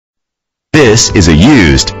This is a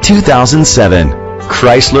used 2007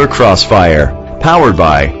 Chrysler Crossfire, powered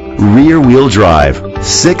by rear-wheel drive,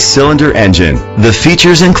 6-cylinder engine. The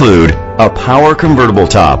features include a power convertible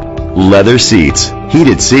top, leather seats,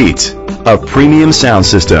 heated seats, a premium sound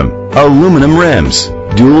system, aluminum rims,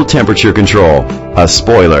 dual temperature control, a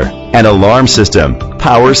spoiler, an alarm system,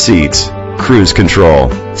 power seats, cruise control.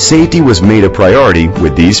 Safety was made a priority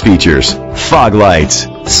with these features: fog lights,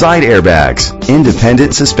 side airbags,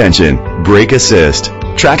 independent suspension, brake assist,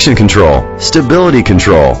 traction control, stability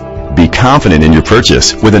control. Be confident in your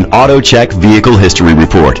purchase with an AutoCheck Vehicle History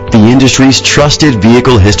Report, the industry's trusted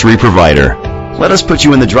vehicle history provider. Let us put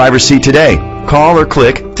you in the driver's seat today. Call or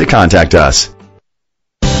click to contact us.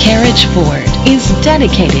 Carriage Ford is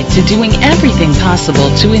dedicated to doing everything possible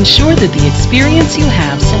to ensure that the experience you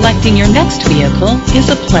have selecting your next vehicle is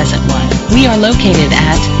a pleasant one. We are located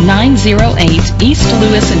at 908 East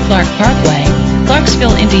Lewis and Clark Parkway,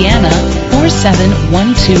 Clarksville, Indiana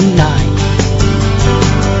 47129.